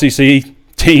of all SEC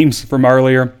teams from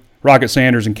earlier, Rocket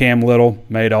Sanders and Cam Little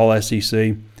made all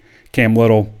SEC. Cam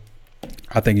Little,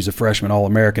 I think he's a freshman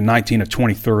All-American, 19 of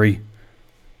 23,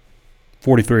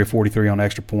 43 of 43 on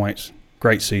extra points.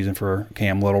 Great season for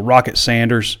Cam Little. Rocket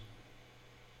Sanders,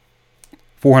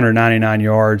 499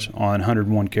 yards on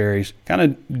 101 carries. Kind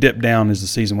of dipped down as the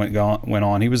season went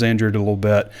on. He was injured a little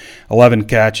bit. 11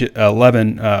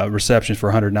 receptions for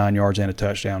 109 yards and a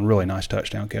touchdown. Really nice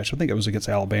touchdown catch. I think it was against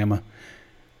Alabama.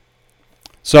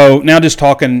 So now just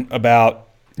talking about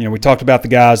we talked about the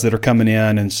guys that are coming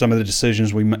in and some of the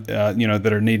decisions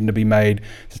that are needing to be made.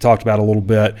 To talked about a little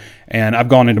bit, and I've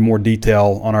gone into more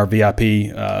detail on our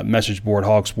VIP message board,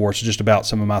 Hog Sports, just about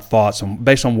some of my thoughts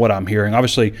based on what I'm hearing.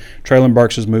 Obviously, Treylon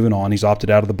Burks is moving on. He's opted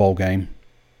out of the bowl game.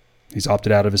 He's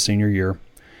opted out of his senior year.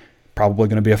 Probably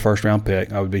going to be a first-round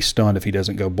pick. I would be stunned if he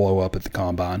doesn't go blow up at the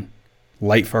Combine.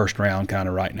 Late first round kind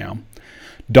of right now.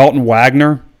 Dalton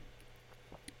Wagner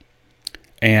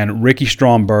and Ricky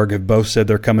Stromberg have both said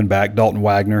they're coming back. Dalton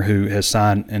Wagner, who has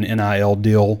signed an NIL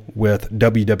deal with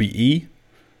WWE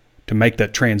to make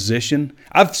that transition.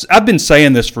 I've been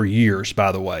saying this for years,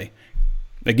 by the way.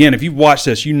 Again, if you've watched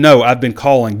this, you know I've been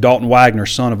calling Dalton Wagner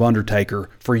son of Undertaker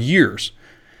for years.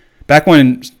 Back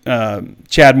when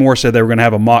Chad Moore said they were going to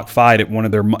have a mock fight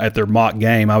at their mock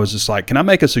game, I was just like, can I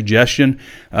make a suggestion?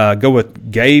 Go with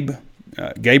Gabe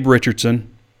Richardson.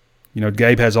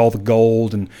 Gabe has all the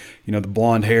gold and, the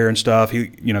blonde hair and stuff. He,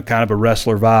 kind of a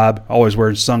wrestler vibe, always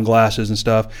wearing sunglasses and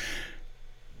stuff.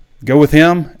 Go with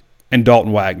him and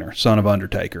Dalton Wagner, son of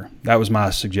Undertaker. That was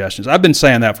my suggestions. I've been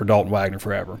saying that for Dalton Wagner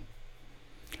forever.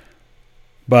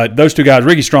 But those two guys,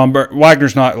 Ricky Stromberg,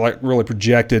 Wagner's not like really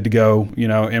projected to go,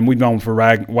 and we've known for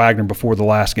Wagner before the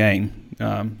last game.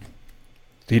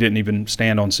 He didn't even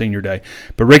stand on senior day.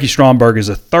 But Ricky Stromberg is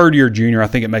a third-year junior. I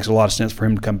think it makes a lot of sense for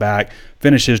him to come back,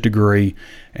 finish his degree,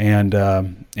 and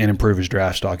improve his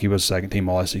draft stock. He was a second-team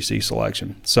All-SEC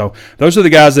selection. So those are the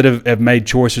guys that have made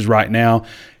choices right now.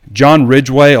 John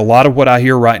Ridgeway, a lot of what I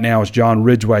hear right now is John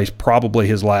Ridgeway's probably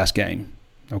his last game,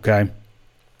 okay?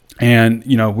 And,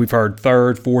 we've heard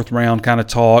third, fourth round kind of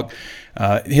talk.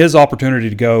 His opportunity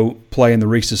to go play in the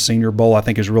Reese's Senior Bowl, I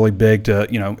think, is really big to,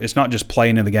 it's not just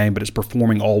playing in the game, but it's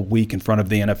performing all week in front of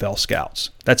the NFL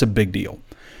scouts. That's a big deal.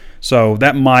 So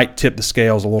that might tip the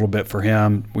scales a little bit for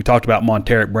him. We talked about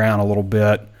Monteric Brown a little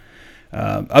bit.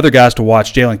 Other guys to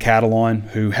watch, Jalen Catalon,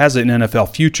 who has an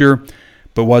NFL future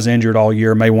but was injured all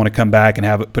year, may want to come back and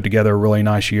have it put together a really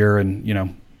nice year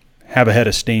and, have a head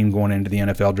of steam going into the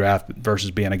NFL draft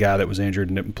versus being a guy that was injured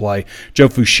and didn't play. Joe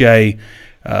Fouché,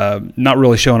 not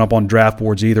really showing up on draft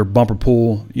boards either. Bumper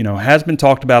Pool, has been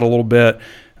talked about a little bit.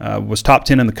 Was top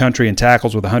 10 in the country in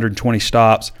tackles with 120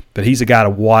 stops, but he's a guy to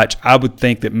watch. I would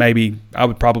think that maybe I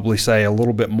would probably say a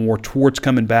little bit more towards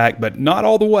coming back, but not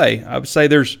all the way. I would say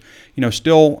there's,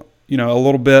 still, a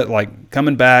little bit like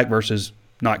coming back versus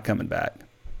not coming back.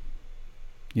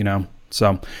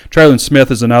 So Traylon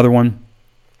Smith is another one.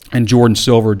 And Jordan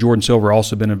Silver. Jordan Silver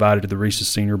also been invited to the Reese's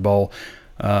Senior Bowl,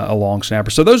 a long snapper.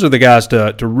 So those are the guys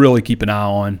to really keep an eye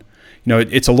on.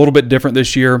 It's a little bit different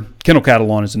this year. Kendall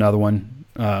Catalon is another one.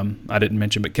 I didn't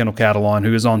mention, but Kendall Catalon,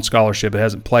 who is on scholarship, but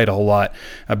hasn't played a whole lot.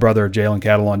 A brother of Jalen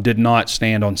Catalon, did not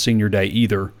stand on senior day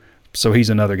either. So he's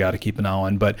another guy to keep an eye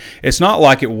on. But it's not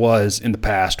like it was in the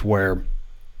past where,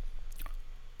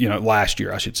 last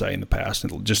year, I should say, in the past,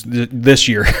 just this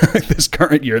year, this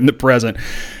current year, in the present,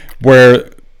 where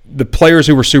the players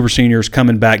who were super seniors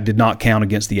coming back did not count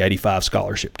against the 85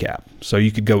 scholarship cap. So you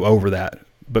could go over that.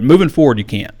 But moving forward, you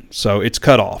can't. So it's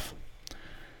cut off.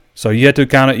 So you have to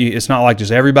it's not like just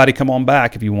everybody come on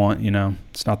back if you want,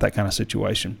 It's not that kind of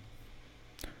situation.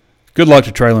 Good luck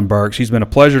to Treylon Burks. He's been a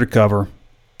pleasure to cover.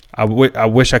 I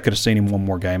wish I could have seen him one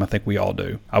more game. I think we all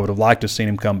do. I would have liked to have seen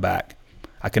him come back.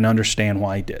 I can understand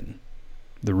why he didn't.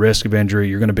 The risk of injury,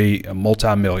 you're going to be a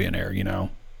multimillionaire,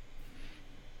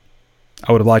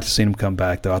 I would have liked to see him come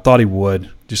back, though. I thought he would,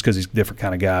 just because he's a different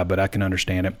kind of guy, but I can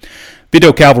understand it.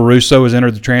 Vito Calvaruso has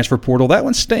entered the transfer portal. That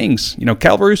one stings.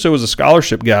 Calvaruso is a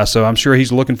scholarship guy, so I'm sure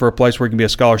he's looking for a place where he can be a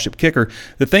scholarship kicker.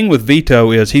 The thing with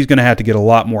Vito is he's going to have to get a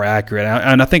lot more accurate,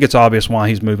 and I think it's obvious why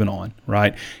he's moving on,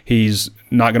 right? He's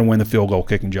not going to win the field goal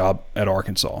kicking job at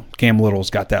Arkansas. Cam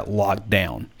Little's got that locked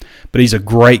down. But he's a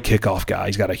great kickoff guy.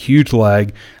 He's got a huge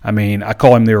leg. I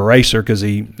call him the eraser because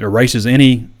he erases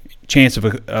any chance of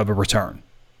a return,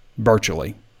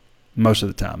 virtually, most of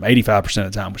the time, 85%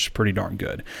 of the time, which is pretty darn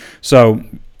good. So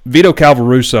Vito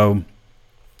Calvaruso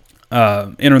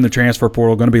entering the transfer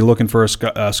portal, going to be looking for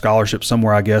a scholarship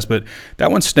somewhere, I guess, but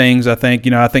that one stings, I think.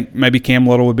 I think maybe Cam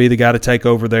Little would be the guy to take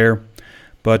over there,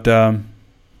 but not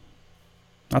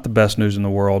the best news in the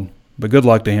world. But good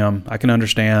luck to him. I can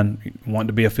understand wanting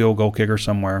to be a field goal kicker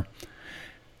somewhere.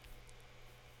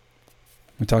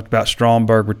 We talked about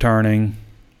Stromberg returning.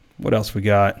 What else we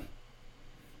got? I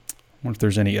wonder if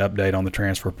there's any update on the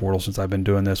transfer portal since I've been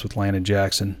doing this with Landon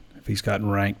Jackson, if he's gotten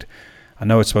ranked. I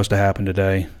know it's supposed to happen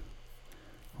today.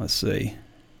 Let's see.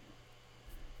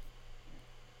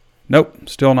 Nope,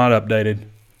 still not updated.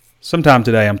 Sometime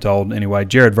today, I'm told. Anyway,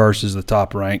 Jared Verse is the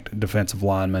top-ranked defensive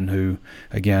lineman who,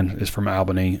 again, is from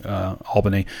Albany.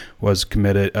 Albany was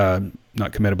committed,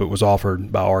 not committed, but was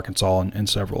offered by Arkansas and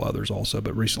several others also,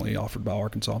 but recently offered by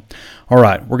Arkansas. All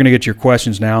right, we're going to get to your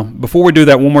questions now. Before we do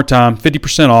that, one more time,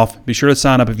 50% off. Be sure to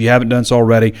sign up if you haven't done so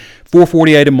already.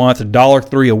 $4.48 a month,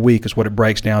 $1.03 a week is what it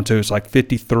breaks down to. It's like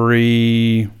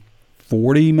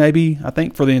 $53.40 maybe, I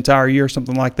think, for the entire year,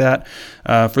 something like that,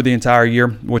 for the entire year,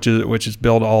 which is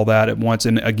billed all that at once.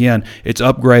 And again, it's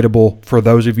upgradable for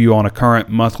those of you on a current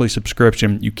monthly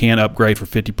subscription. You can upgrade for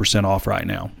 50% off right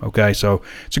now. Okay, so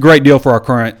it's a great deal for our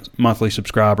current monthly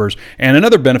subscribers. And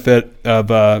another benefit of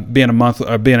being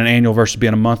an annual versus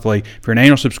being a monthly, if you're an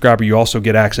annual subscriber, you also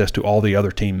get access to all the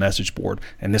other team message board.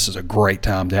 And this is a great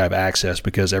time to have access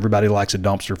because everybody likes a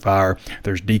dumpster fire.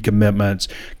 There's decommitments,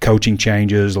 coaching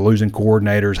changes, losing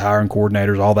coordinators, hiring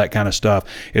coordinators, all that kind of stuff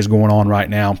is going on right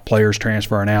now. Players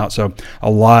transferring out. So a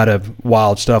lot of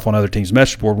wild stuff on other teams'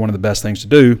 message board. One of the best things to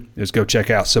do is go check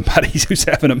out somebody who's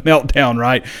having a meltdown,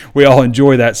 right? We all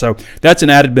enjoy that. So that's an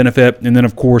added benefit. And then,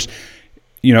 of course,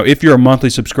 if you're a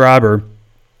monthly subscriber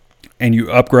and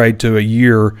you upgrade to a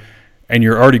year and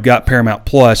you're already got Paramount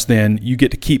Plus, then you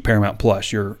get to keep Paramount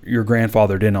Plus. You're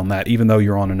grandfathered in on that, even though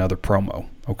you're on another promo.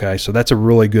 Okay, so that's a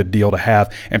really good deal to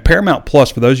have. And Paramount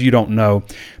Plus, for those of you who don't know,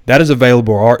 that is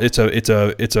available. It's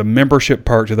a membership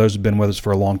perk to those who've been with us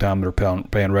for a long time that are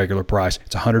paying regular price.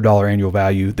 It's a $100 annual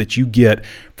value that you get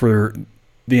for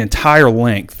the entire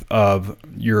length of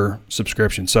your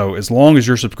subscription. So as long as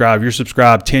you're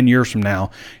subscribed 10 years from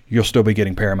now, you'll still be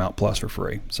getting Paramount Plus for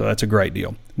free. So that's a great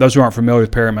deal. Those who aren't familiar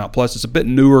with Paramount Plus, it's a bit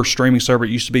newer streaming service.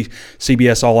 It used to be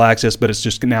CBS All Access, but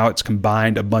it's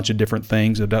combined a bunch of different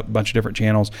things, a bunch of different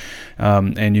channels,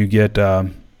 and you get a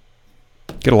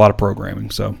lot of programming.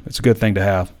 So it's a good thing to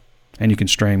have. And you can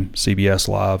stream CBS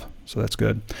Live, so that's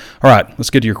good. All right, let's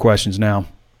get to your questions now.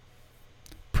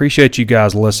 Appreciate you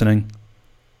guys listening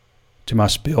to my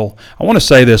spiel. I want to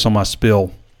say this on my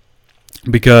spiel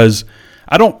because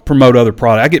I don't promote other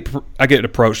products. I get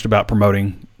approached about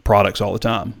promoting products all the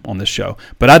time on this show,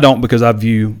 but I don't because I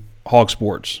view Hog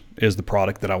Sports as the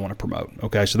product that I want to promote.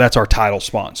 Okay, so that's our title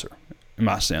sponsor in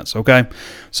my sense. Okay,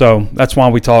 so that's why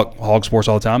we talk Hog Sports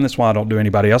all the time. That's why I don't do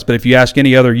anybody else. But if you ask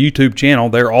any other YouTube channel,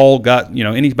 they're all got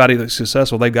anybody that's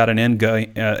successful, they've got an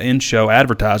in-show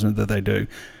advertisement that they do.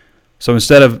 So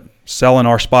instead of selling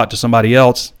our spot to somebody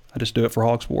else, I just do it for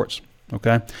Hog Sports,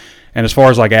 okay? And as far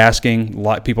as like asking,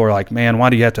 people are like, man, why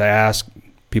do you have to ask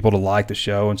people to like the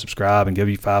show and subscribe and give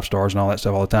you 5 stars and all that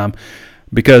stuff all the time?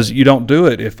 Because you don't do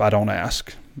it if I don't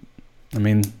ask. I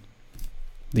mean,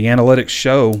 the analytics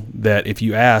show that if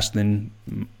you ask, then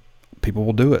people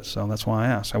will do it. So that's why I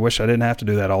ask. I wish I didn't have to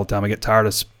do that all the time. I get tired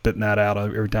of spitting that out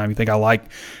every time. You think I like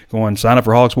going sign up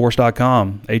for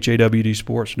hogsports.com, HAWD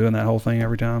Sports, doing that whole thing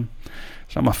every time?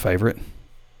 It's not my favorite.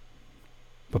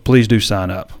 But please do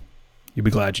sign up. You'll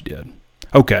be glad you did.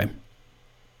 Okay.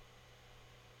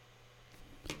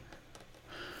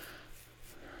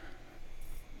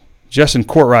 Justin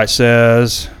Courtwright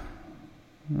says,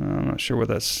 I'm not sure what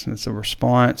that's a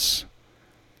response.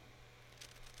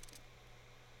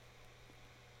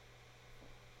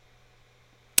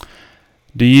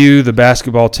 Do you, the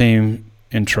basketball team,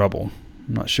 in trouble?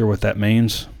 I'm not sure what that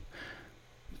means.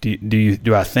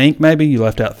 Do I think maybe? You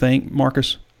left out think,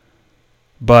 Marcus?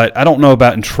 But I don't know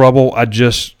about in trouble. I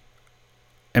just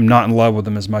am not in love with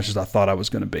them as much as I thought I was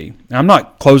going to be. Now, I'm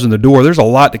not closing the door. There's a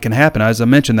lot that can happen. As I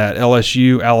mentioned, that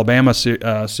LSU-Alabama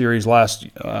series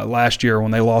last year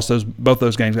when they lost both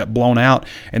those games, got blown out,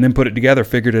 and then put it together,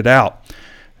 figured it out.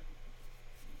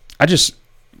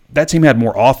 That team had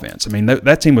more offense. I mean,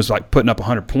 that team was like putting up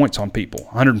 100 points on people,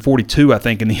 142, I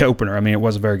think, in the opener. I mean, it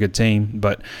was a very good team,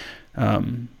 but I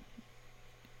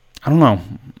don't know.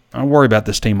 I worry about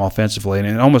this team offensively, and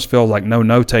it almost feels like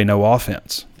no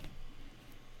offense.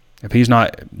 If he's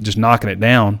not just knocking it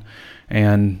down,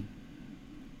 and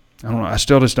I don't know, I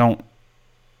still just don't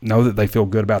know that they feel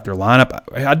good about their lineup.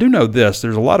 I do know this.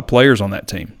 There's a lot of players on that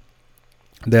team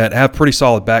that have pretty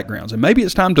solid backgrounds, and maybe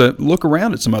it's time to look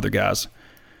around at some other guys.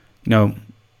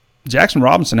 Jackson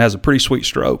Robinson has a pretty sweet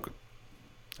stroke.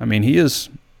 I mean,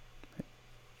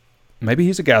 maybe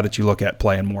he's a guy that you look at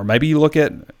playing more. Maybe you look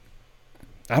at,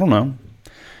 I don't know,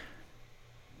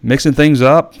 mixing things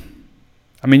up.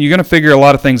 I mean, you're going to figure a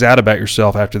lot of things out about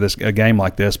yourself after a game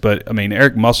like this. But, I mean,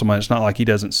 Eric Musselman, it's not like he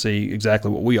doesn't see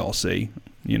exactly what we all see.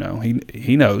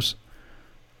 He knows.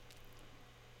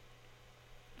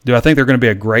 Do I think they're going to be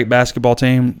a great basketball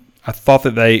team? I thought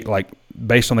that they,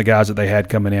 based on the guys that they had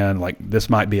coming in, this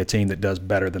might be a team that does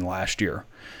better than last year.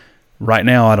 Right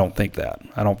now, I don't think that.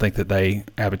 I don't think that they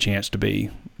have a chance to be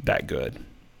that good.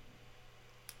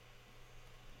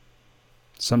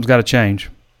 Something's got to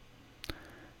change.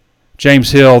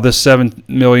 James Hill, this $7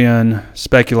 million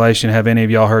speculation. Have any of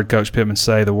y'all heard Coach Pittman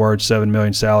say the word $7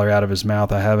 million salary out of his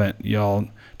mouth? I haven't. Y'all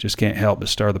just can't help but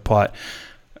stir the pot.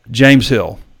 James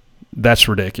Hill, that's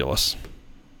ridiculous.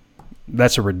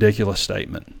 That's a ridiculous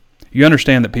statement. You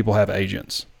understand that people have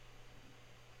agents.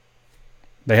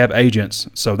 They have agents,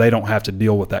 so they don't have to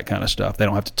deal with that kind of stuff. They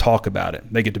don't have to talk about it.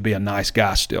 They get to be a nice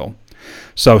guy still.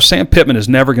 So Sam Pittman is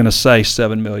never going to say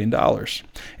 $7 million.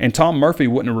 And Tom Murphy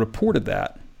wouldn't have reported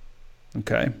that.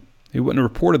 Okay? He wouldn't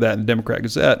have reported that in the Democrat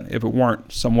Gazette if it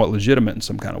weren't somewhat legitimate in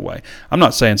some kind of way. I'm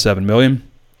not saying $7 million.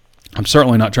 I'm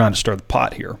certainly not trying to stir the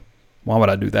pot here. Why would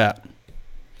I do that?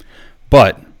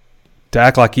 But to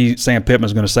act like Sam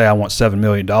Pittman's going to say I want $7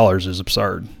 million is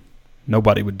absurd.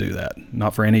 Nobody would do that.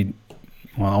 Not for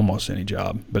almost any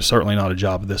job, but certainly not a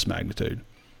job of this magnitude.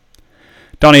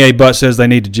 Donnie A. Butt says they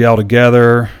need to gel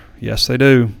together. Yes, they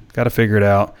do. Got to figure it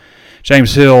out.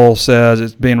 James Hill says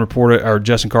it's being reported, or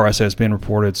Justin Cartwright says it's being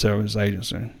reported, so his agents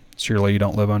say, surely you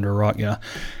don't live under a rock. Yeah.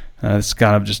 It's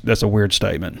kind of just, that's a weird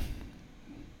statement.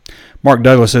 Mark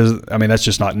Douglas says, that's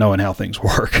just not knowing how things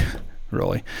work,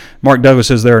 really. Mark Douglas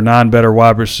says there are 9 better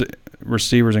wide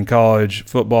receivers in college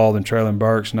football than Treylon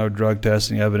Burks. No drug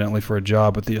testing, evidently, for a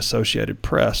job with the Associated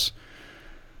Press.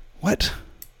 What?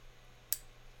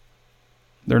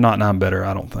 They're not 9 better,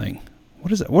 I don't think.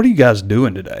 What is that? What are you guys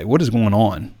doing today? What is going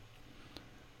on?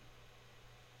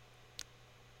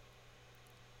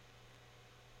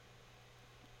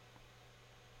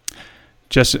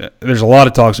 There's a lot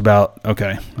of talks about,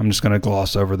 okay, I'm just going to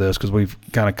gloss over this because we've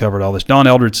kind of covered all this. Don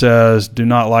Eldred says, do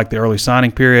not like the early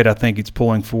signing period. I think it's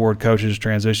pulling forward coaches'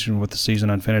 transition with the season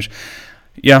unfinished.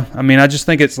 Yeah, I just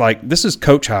think it's like this is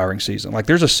coach hiring season. Like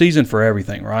there's a season for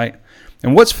everything, right?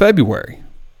 And what's February?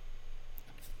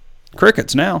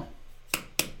 Crickets now.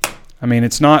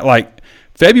 It's not like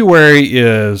February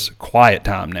is quiet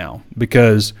time now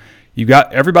because you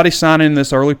got everybody signing in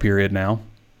this early period now,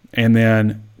 and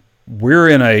then we're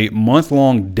in a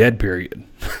month-long dead period.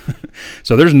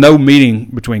 So there's no meeting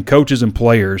between coaches and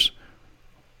players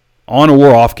on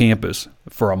or off campus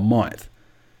for a month.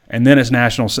 And then it's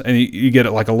national, and you get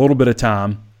like a little bit of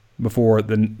time before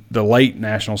the late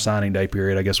National Signing Day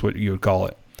period, I guess what you would call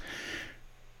it.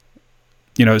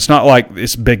 It's not like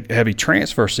it's big, heavy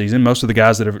transfer season. Most of the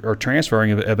guys that are transferring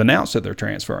have announced that they're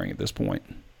transferring at this point.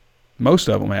 Most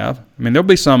of them have. There'll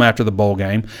be some after the bowl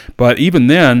game, but even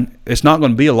then, it's not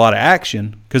going to be a lot of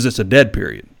action because it's a dead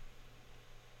period.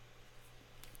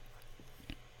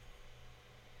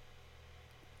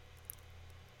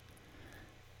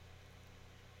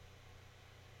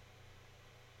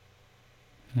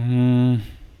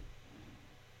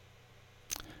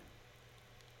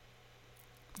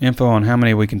 Info on how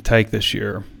many we can take this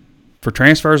year. For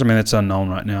transfers, it's unknown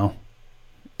right now.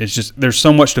 It's just there's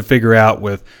so much to figure out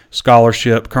with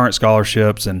current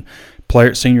scholarships and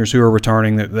seniors who are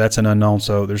returning. That's an unknown.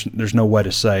 So there's no way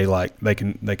to say like they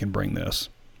can bring this.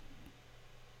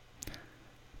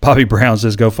 Bobby Brown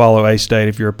says go follow A-State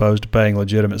if you're opposed to paying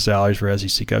legitimate salaries for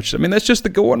SEC coaches. That's just the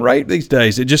going rate these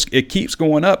days. It keeps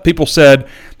going up. People said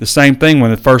the same thing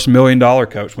when the first $1 million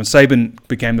coach, when Saban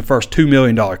became the first $2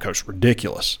 million coach.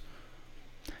 Ridiculous.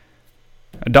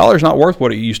 $1's not worth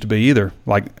what it used to be either.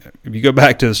 Like if you go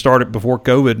back to the start before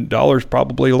COVID, $1's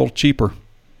probably a little cheaper.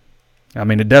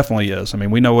 It definitely is.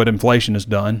 We know what inflation has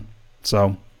done.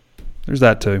 So there's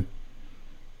that too.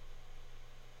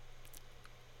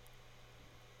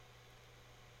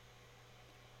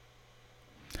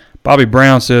 Bobby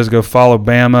Brown says go follow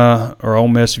Bama or Ole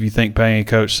Miss if you think paying a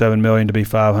coach $7 million to be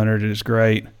 $500 is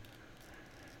great.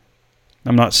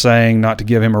 I'm not saying not to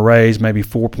give him a raise, maybe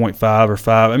 4.5 or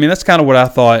 5. That's kind of what I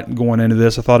thought going into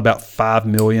this. I thought about $5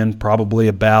 million, probably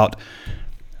about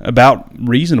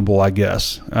reasonable, I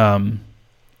guess. $7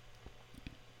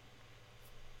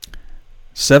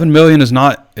 million is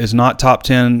not top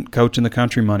 10 coach in the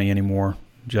country money anymore,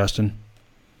 Justin.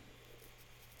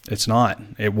 It's not.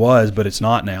 It was, but it's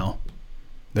not now.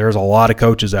 There's a lot of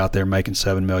coaches out there making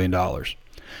 $7 million.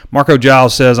 Marco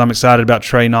Giles says, I'm excited about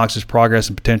Trey Knox's progress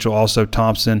and potential. Also,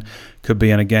 Thompson could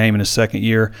be in a game in his second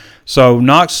year. So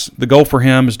Knox, the goal for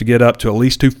him is to get up to at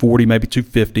least 240, maybe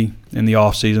 250 in the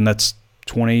offseason. That's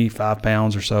 25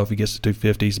 pounds or so if he gets to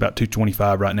 250. He's about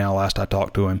 225 right now last I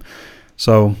talked to him.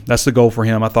 So that's the goal for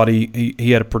him. I thought he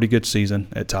had a pretty good season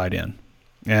at tight end.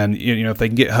 And if they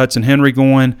can get Hudson Henry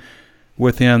going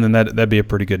with him, then that'd be a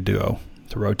pretty good duo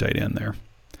to rotate in there.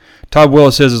 Todd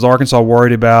Willis says, is Arkansas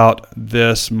worried about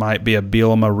this might be a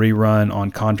Bielema rerun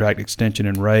on contract extension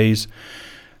and raise?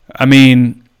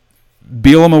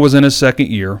 Bielema was in his second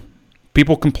year.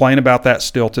 People complain about that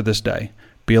still to this day.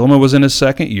 Bielema was in his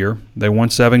second year. They won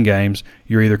 7 games.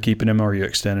 You're either keeping him or you're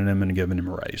extending him and giving him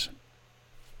a raise.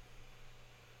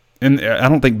 And I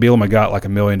don't think Bielema got like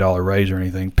 $1 million raise or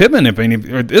anything. Pittman, if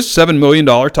this $7 million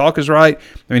talk is right,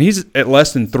 I mean, he's at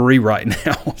less than 3 right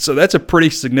now. So that's a pretty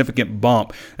significant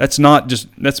bump. That's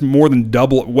more than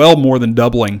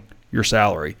doubling your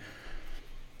salary.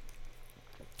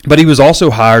 But he was also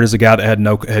hired as a guy that had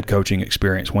no head coaching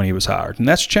experience when he was hired. And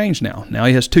that's changed now. Now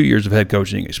he has 2 years of head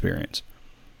coaching experience.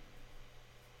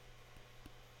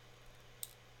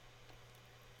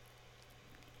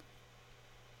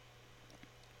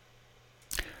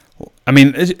 I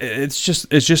mean, it's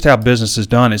just how business is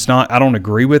done. It's not. I don't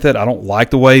agree with it. I don't like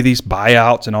the way these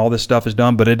buyouts and all this stuff is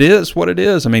done, but it is what it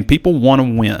is. I mean, people want to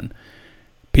win.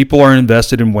 People are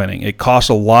invested in winning. It costs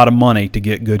a lot of money to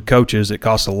get good coaches. It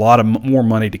costs a lot of more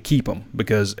money to keep them,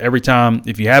 because every time,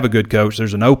 if you have a good coach,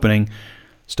 there's an opening,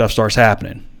 stuff starts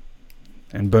happening,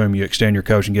 and boom, you extend your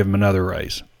coach and give them another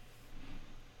raise.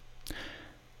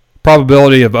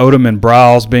 Probability of Odom and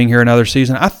Briles being here another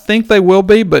season, I think they will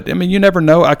be, but I mean, you never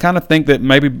know. I kind of think that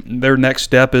maybe their next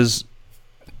step is,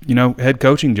 head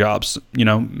coaching jobs.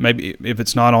 Maybe if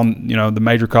it's not on, the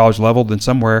major college level, then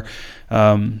somewhere.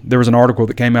 There was an article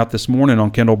that came out this morning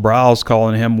on Kendall Briles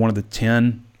calling him one of the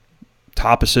 10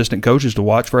 top assistant coaches to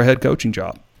watch for a head coaching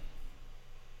job.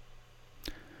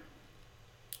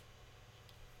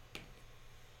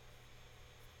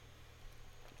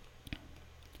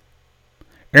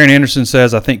 Aaron Anderson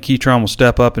says, I think Keytron will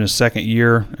step up in his second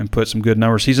year and put some good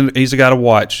numbers. He's a guy to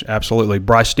watch, absolutely.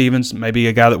 Bryce Stevens, maybe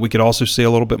a guy that we could also see a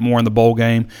little bit more in the bowl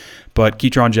game. But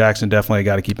Keytron Jackson, definitely a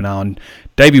guy to keep an eye on.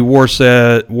 Davey Ward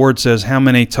says, how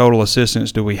many total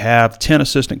assistants do we have? 10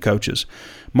 assistant coaches.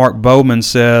 Mark Bowman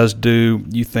says, do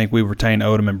you think we retain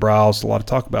Odom and Briles? A lot of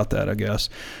talk about that, I guess.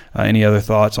 Any other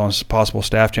thoughts on possible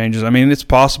staff changes? I mean, it's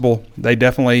possible. They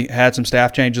definitely had some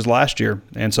staff changes last year,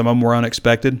 and some of them were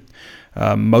unexpected.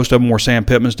 Most of them were Sam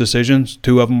Pittman's decisions.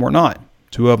 2 of them were not.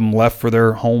 2 of them left for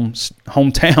their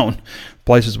hometown,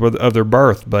 places of their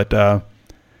birth. But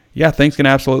things can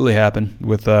absolutely happen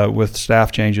with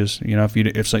staff changes.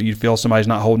 If you feel somebody's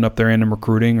not holding up their end in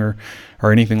recruiting or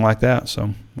anything like that.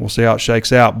 So we'll see how it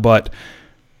shakes out. But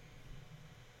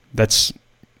that's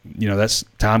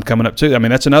time coming up too. I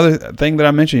mean, that's another thing that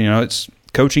I mentioned. It's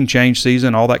coaching change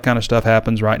season. All that kind of stuff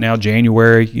happens right now.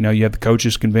 January. You have the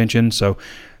coaches convention. So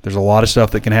there's a lot of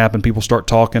stuff that can happen. People start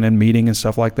talking and meeting and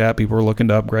stuff like that. People are looking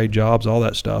to upgrade jobs, all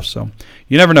that stuff. So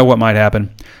you never know what might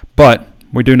happen. But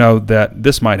we do know that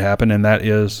this might happen, and that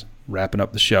is wrapping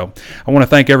up the show. I want to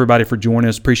thank everybody for joining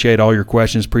us. Appreciate all your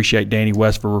questions. Appreciate Danny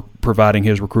West for providing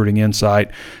his recruiting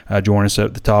insight. Joining us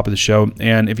at the top of the show.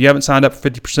 And if you haven't signed up for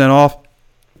 50% off,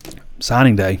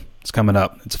 signing day. It's coming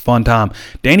up. It's a fun time.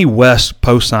 Danny West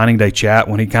post-signing day chat,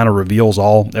 when he kind of reveals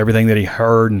everything that he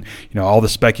heard and all the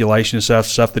speculation and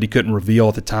stuff that he couldn't reveal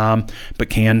at the time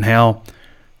but can now.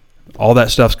 All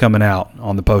that stuff's coming out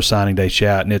on the post-signing day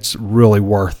chat, and it's really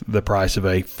worth the price of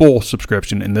a full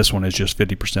subscription, and this one is just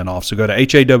 50% off. So go to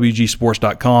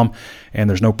hawgsports.com, and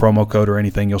there's no promo code or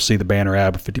anything. You'll see the banner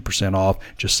ad with 50% off.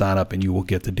 Just sign up, and you will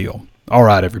get the deal. All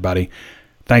right, everybody.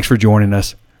 Thanks for joining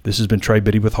us. This has been Trey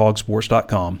Biddy with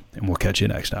hogsports.com, and we'll catch you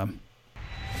next time.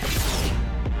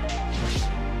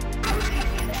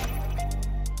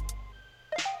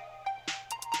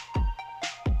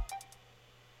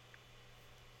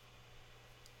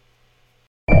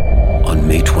 On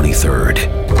May 23rd,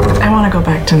 I want to go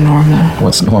back to normal.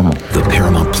 What's normal? the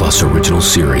Paramount Plus original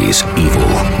series Evil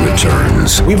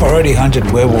returns. We've already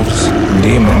hunted werewolves,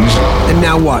 demons. And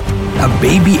now what? A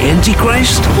baby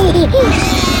Antichrist?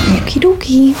 Okie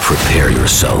dokie. Prepare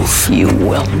yourself You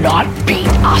will not beat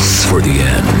us. for the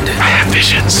end. I have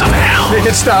visions of hell. Make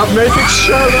it stop, make it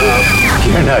shut up.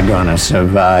 You're not gonna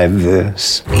survive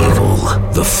this. Evil,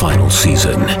 the final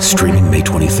season, streaming May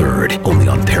 23rd, only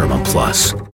on Paramount Plus.